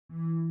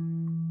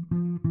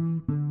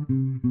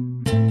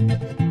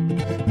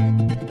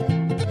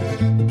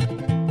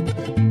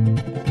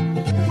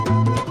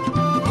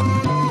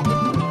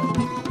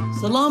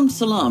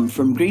Salam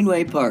from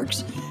Greenway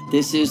Parks.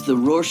 This is the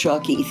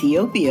Rorschach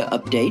Ethiopia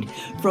update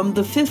from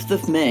the 5th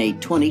of May,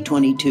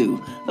 2022.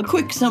 A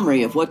quick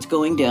summary of what's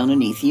going down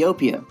in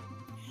Ethiopia.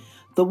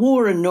 The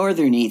war in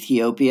northern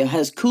Ethiopia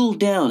has cooled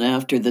down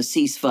after the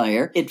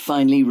ceasefire. It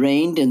finally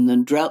rained in the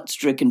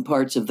drought-stricken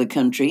parts of the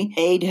country.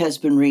 Aid has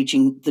been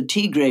reaching the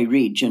Tigray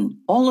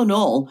region. All in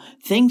all,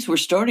 things were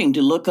starting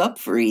to look up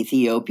for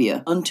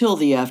Ethiopia until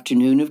the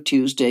afternoon of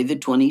Tuesday, the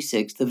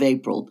 26th of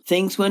April.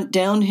 Things went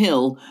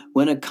downhill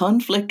when a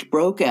conflict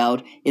broke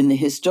out in the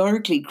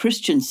historically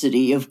Christian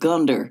city of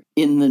Gondar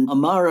in the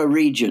Amhara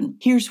region.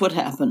 Here's what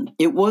happened.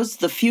 It was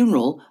the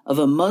funeral of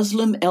a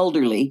Muslim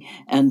elderly,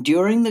 and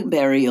during the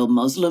burial,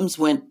 Muslims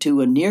went to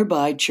a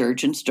nearby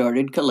church and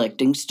started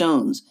collecting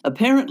stones.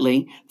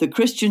 Apparently, the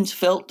Christians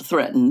felt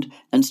threatened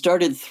and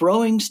started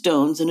throwing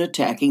stones and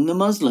attacking the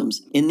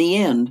Muslims. In the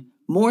end,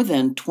 more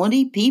than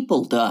 20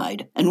 people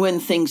died. And when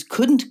things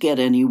couldn't get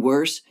any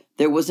worse,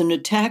 there was an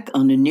attack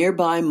on a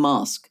nearby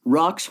mosque.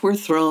 Rocks were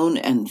thrown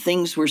and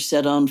things were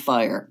set on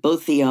fire.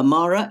 Both the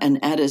Amhara and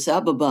Addis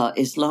Ababa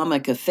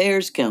Islamic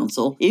Affairs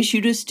Council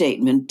issued a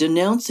statement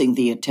denouncing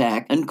the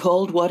attack and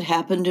called what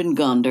happened in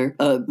Gondar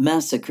a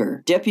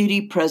massacre.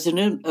 Deputy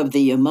President of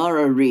the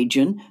Amhara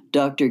region,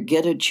 Dr.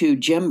 Getachew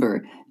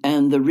Jember,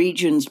 and the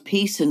region's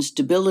Peace and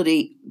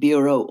Stability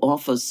Bureau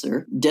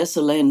officer,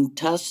 Desalegn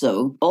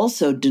Tasso,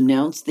 also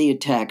denounced the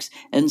attacks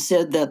and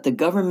said that the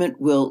government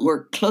will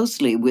work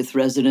closely with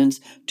residents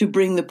to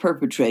bring the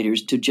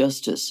perpetrators to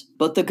justice.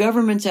 But the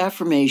government's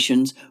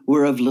affirmations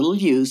were of little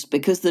use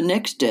because the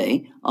next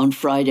day, on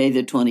Friday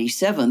the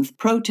 27th,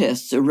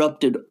 protests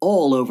erupted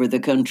all over the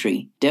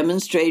country.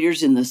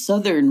 Demonstrators in the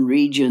southern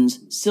region's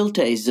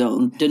Siltay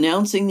zone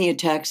denouncing the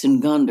attacks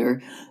in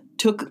Gondar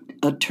took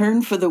a turn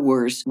for the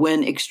worse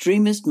when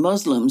extremist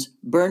Muslims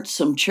burnt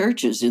some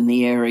churches in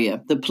the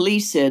area. The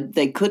police said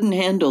they couldn't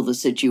handle the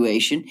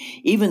situation,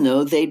 even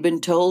though they'd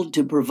been told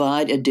to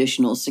provide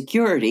additional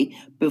security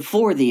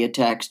before the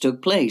attacks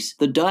took place.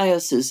 The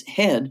diocese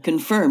head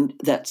confirmed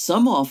that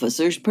some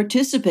officers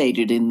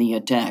participated in the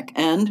attack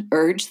and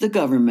urged the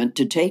government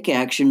to take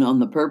action on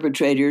the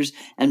perpetrators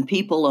and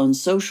people on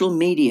social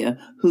media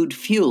who'd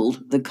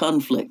fueled the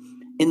conflict.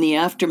 In the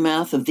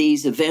aftermath of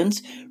these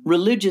events,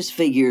 religious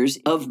figures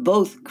of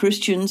both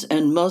Christians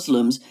and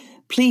Muslims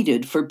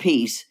pleaded for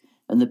peace,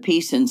 and the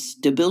Peace and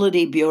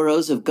Stability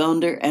Bureaus of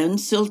Gondar and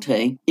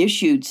Siltay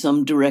issued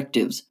some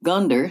directives.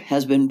 Gondar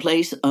has been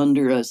placed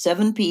under a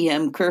 7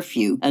 p.m.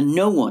 curfew, and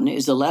no one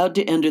is allowed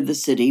to enter the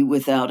city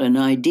without an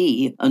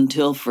ID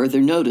until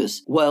further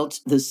notice,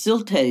 whilst the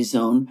Siltay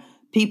zone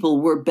people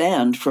were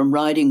banned from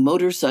riding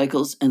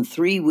motorcycles and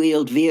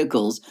three-wheeled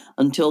vehicles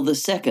until the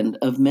 2nd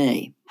of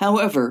May.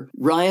 However,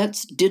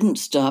 riots didn't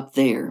stop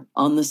there.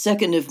 On the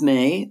 2nd of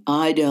May,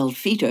 Eid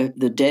al-Fitr,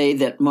 the day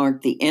that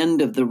marked the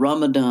end of the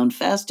Ramadan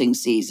fasting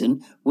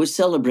season, was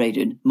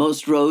celebrated.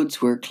 Most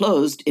roads were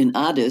closed in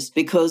Addis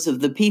because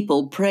of the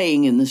people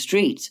praying in the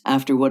streets.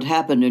 After what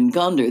happened in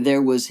Gondar,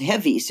 there was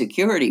heavy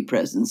security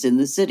presence in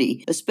the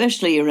city,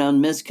 especially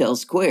around Mezkel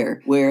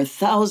Square, where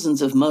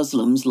thousands of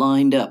Muslims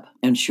lined up.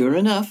 And sure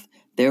enough,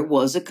 there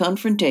was a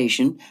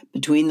confrontation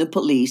between the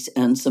police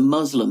and some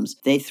Muslims.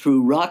 They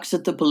threw rocks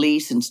at the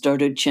police and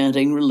started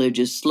chanting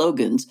religious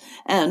slogans,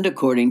 and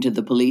according to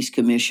the police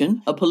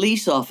commission, a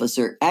police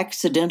officer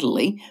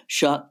accidentally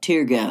shot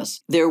tear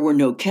gas. There were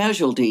no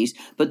casualties,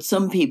 but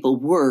some people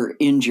were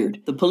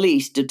injured. The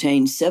police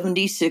detained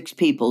 76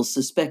 people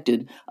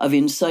suspected of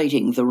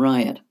inciting the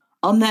riot.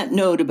 On that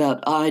note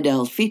about Eid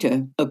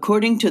al-Fitr,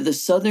 according to the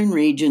Southern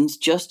Region's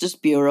Justice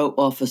Bureau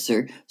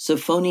officer,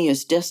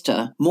 Sophonius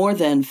Desta, more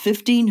than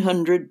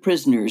 1,500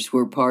 prisoners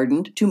were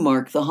pardoned to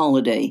mark the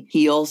holiday.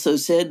 He also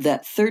said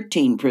that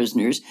 13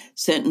 prisoners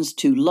sentenced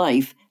to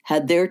life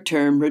had their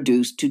term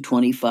reduced to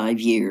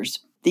 25 years.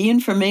 The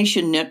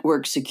Information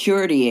Network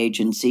Security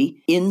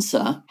Agency,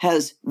 INSA,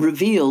 has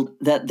revealed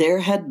that there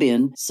had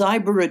been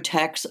cyber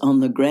attacks on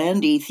the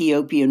Grand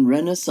Ethiopian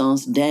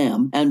Renaissance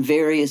Dam and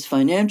various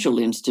financial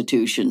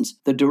institutions.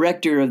 The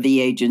director of the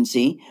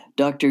agency,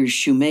 Dr.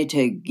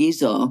 Shumete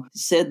Gizo,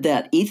 said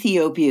that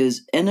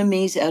Ethiopia's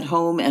enemies at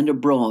home and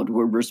abroad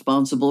were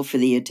responsible for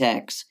the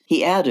attacks.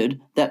 He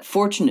added that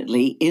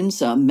fortunately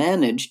INSA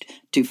managed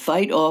to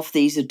fight off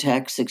these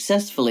attacks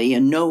successfully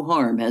and no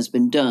harm has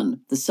been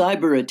done. The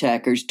cyber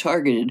attackers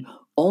targeted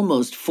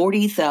almost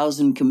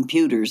 40,000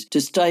 computers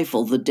to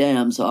stifle the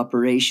dam's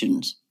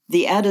operations.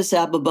 The Addis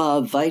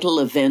Ababa Vital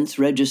Events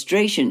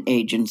Registration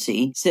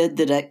Agency said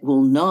that it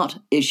will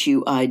not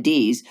issue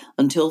IDs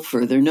until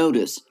further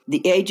notice.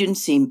 The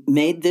agency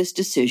made this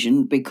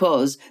decision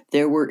because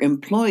there were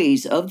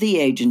employees of the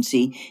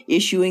agency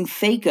issuing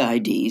fake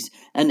IDs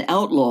and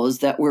outlaws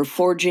that were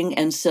forging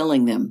and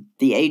selling them.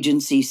 The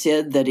agency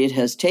said that it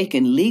has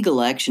taken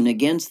legal action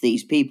against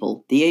these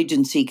people. The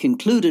agency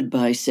concluded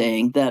by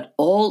saying that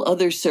all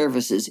other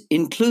services,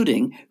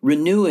 including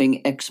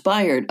renewing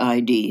expired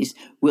IDs,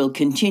 will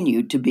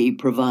continue to be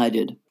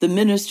provided. The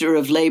Minister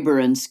of Labor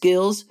and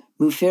Skills,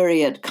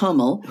 Muferiat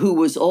Kamal, who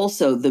was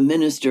also the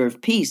Minister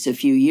of Peace a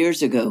few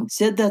years ago,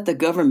 said that the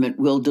government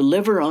will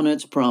deliver on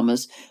its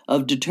promise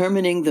of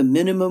determining the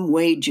minimum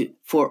wage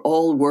for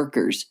all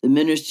workers. The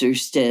minister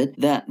said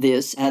that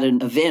this at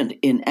an event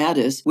in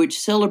Addis, which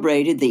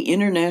celebrated the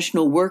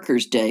International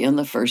Workers' Day on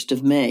the 1st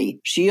of May.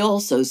 She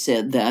also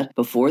said that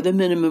before the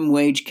minimum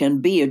wage can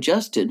be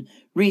adjusted,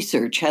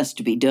 research has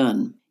to be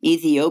done.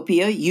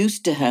 Ethiopia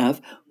used to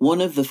have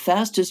one of the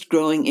fastest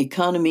growing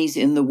economies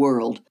in the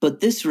world, but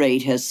this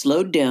rate has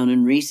slowed down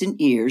in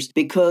recent years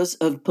because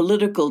of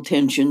political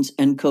tensions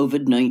and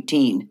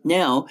COVID-19.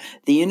 Now,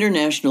 the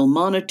International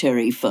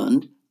Monetary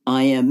Fund,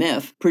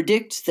 IMF,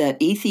 predicts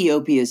that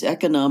Ethiopia's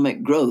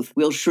economic growth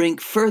will shrink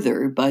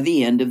further by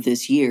the end of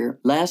this year.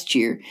 Last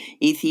year,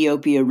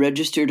 Ethiopia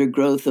registered a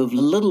growth of a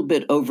little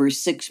bit over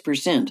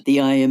 6%. The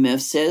IMF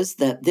says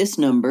that this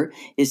number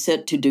is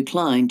set to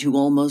decline to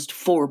almost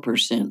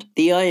 4%.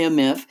 The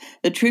IMF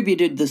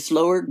attributed the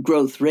slower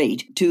growth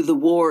rate to the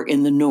war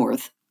in the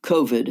north,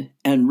 COVID,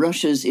 and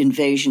Russia's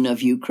invasion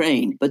of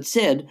Ukraine, but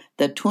said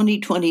that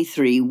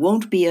 2023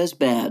 won't be as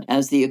bad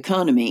as the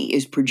economy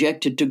is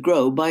projected to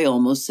grow by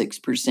almost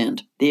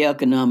 6%. The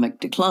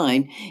economic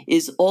decline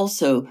is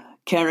also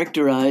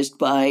characterized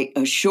by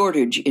a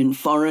shortage in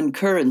foreign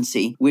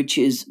currency, which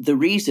is the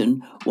reason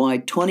why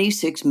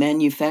 26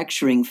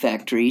 manufacturing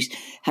factories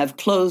have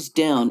closed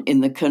down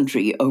in the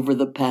country over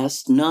the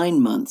past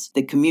 9 months.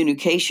 The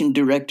communication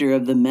director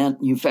of the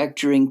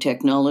Manufacturing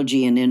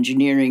Technology and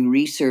Engineering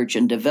Research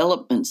and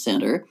Development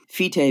Center,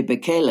 Fite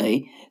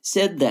Bekele,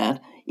 said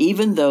that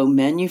even though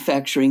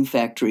manufacturing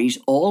factories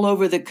all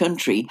over the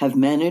country have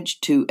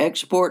managed to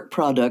export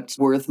products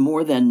worth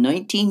more than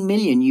 $19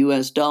 million,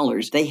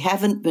 they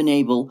haven't been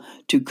able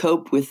to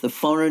cope with the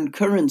foreign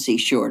currency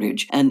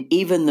shortage, and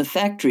even the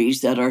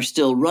factories that are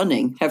still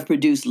running have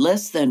produced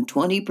less than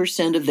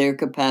 20% of their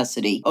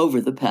capacity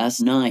over the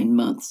past 9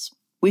 months.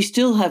 We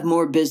still have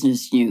more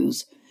business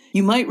news.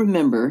 You might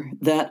remember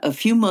that a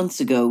few months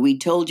ago we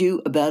told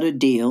you about a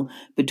deal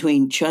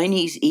between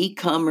Chinese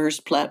e-commerce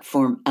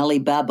platform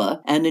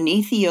Alibaba and an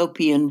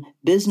Ethiopian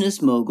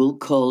business mogul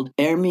called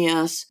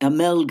Ermias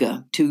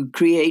Amelga to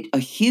create a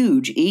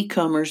huge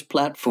e-commerce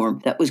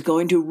platform that was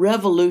going to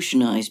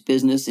revolutionize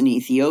business in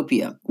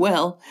Ethiopia.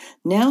 Well,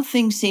 now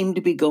things seem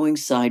to be going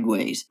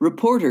sideways.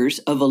 Reporters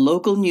of a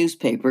local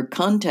newspaper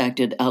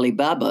contacted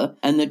Alibaba,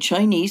 and the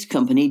Chinese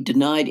company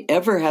denied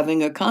ever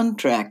having a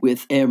contract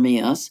with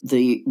Ermias.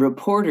 The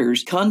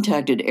reporters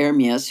contacted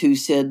Ermias, who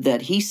said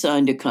that he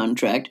signed a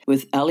contract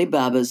with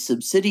Alibaba's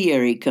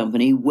subsidiary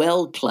company,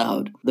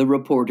 WellCloud. The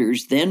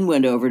reporters then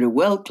went over to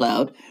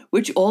WellCloud,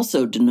 which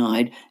also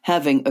denied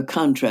having a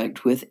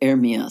contract with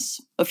Ermias.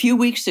 A few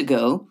weeks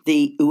ago,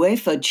 the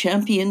UEFA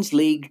Champions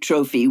League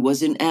trophy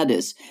was in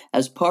Addis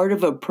as part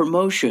of a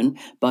promotion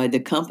by the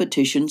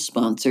competition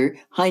sponsor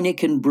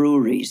Heineken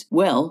Breweries.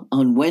 Well,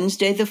 on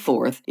Wednesday the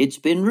 4th, it's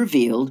been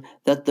revealed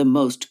that the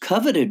most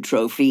coveted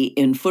trophy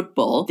in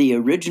football, the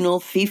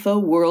original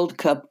FIFA World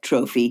Cup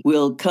trophy,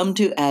 will come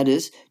to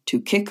Addis to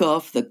kick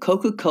off the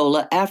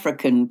Coca-Cola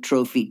African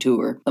Trophy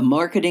Tour, a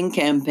marketing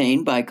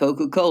campaign by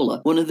Coca-Cola,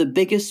 one of the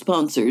biggest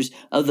sponsors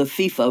of the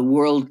FIFA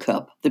World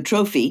Cup. The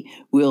trophy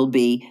will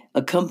be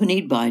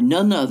accompanied by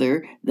none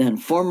other than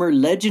former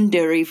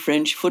legendary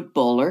French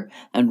footballer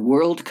and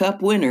World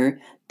Cup winner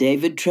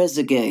David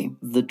Trezeguet.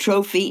 The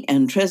trophy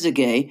and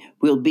Trezeguet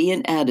will be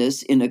in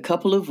Addis in a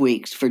couple of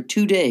weeks for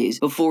 2 days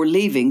before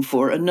leaving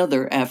for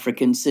another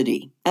African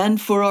city.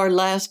 And for our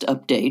last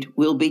update,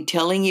 we'll be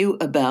telling you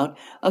about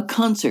a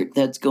concert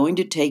that's going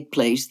to take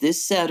place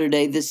this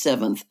Saturday the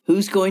 7th.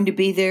 Who's going to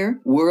be there?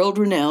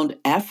 World-renowned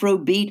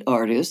Afrobeat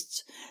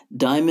artists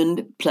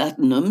Diamond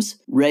Platinum's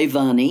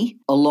Rayvani,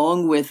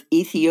 along with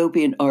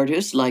Ethiopian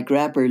artists like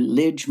rapper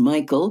Lige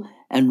Michael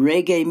and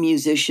reggae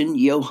musician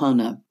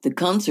Johanna. The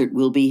concert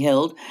will be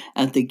held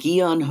at the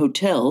Gion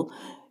Hotel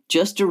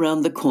just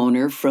around the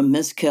corner from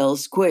Meskel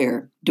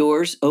Square.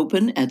 Doors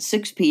open at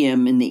 6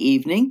 p.m. in the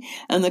evening,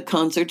 and the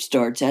concert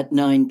starts at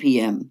 9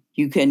 p.m.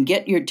 You can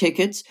get your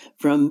tickets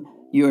from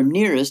your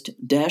nearest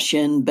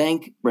Dashen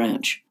Bank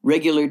branch.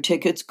 Regular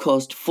tickets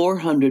cost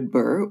 400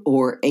 birr,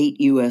 or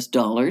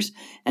 $8,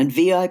 and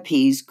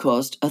VIPs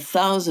cost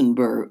 1,000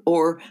 birr,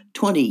 or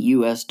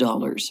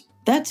 $20.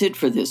 That's it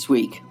for this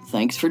week.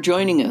 Thanks for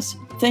joining us.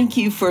 Thank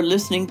you for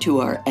listening to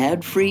our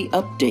ad-free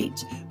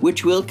updates,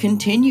 which will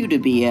continue to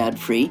be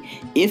ad-free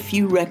if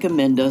you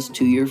recommend us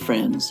to your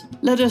friends.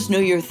 Let us know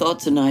your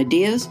thoughts and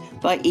ideas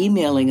by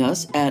emailing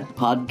us at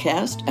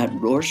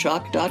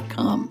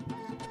podcast@rorschach.com.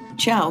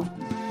 Ciao.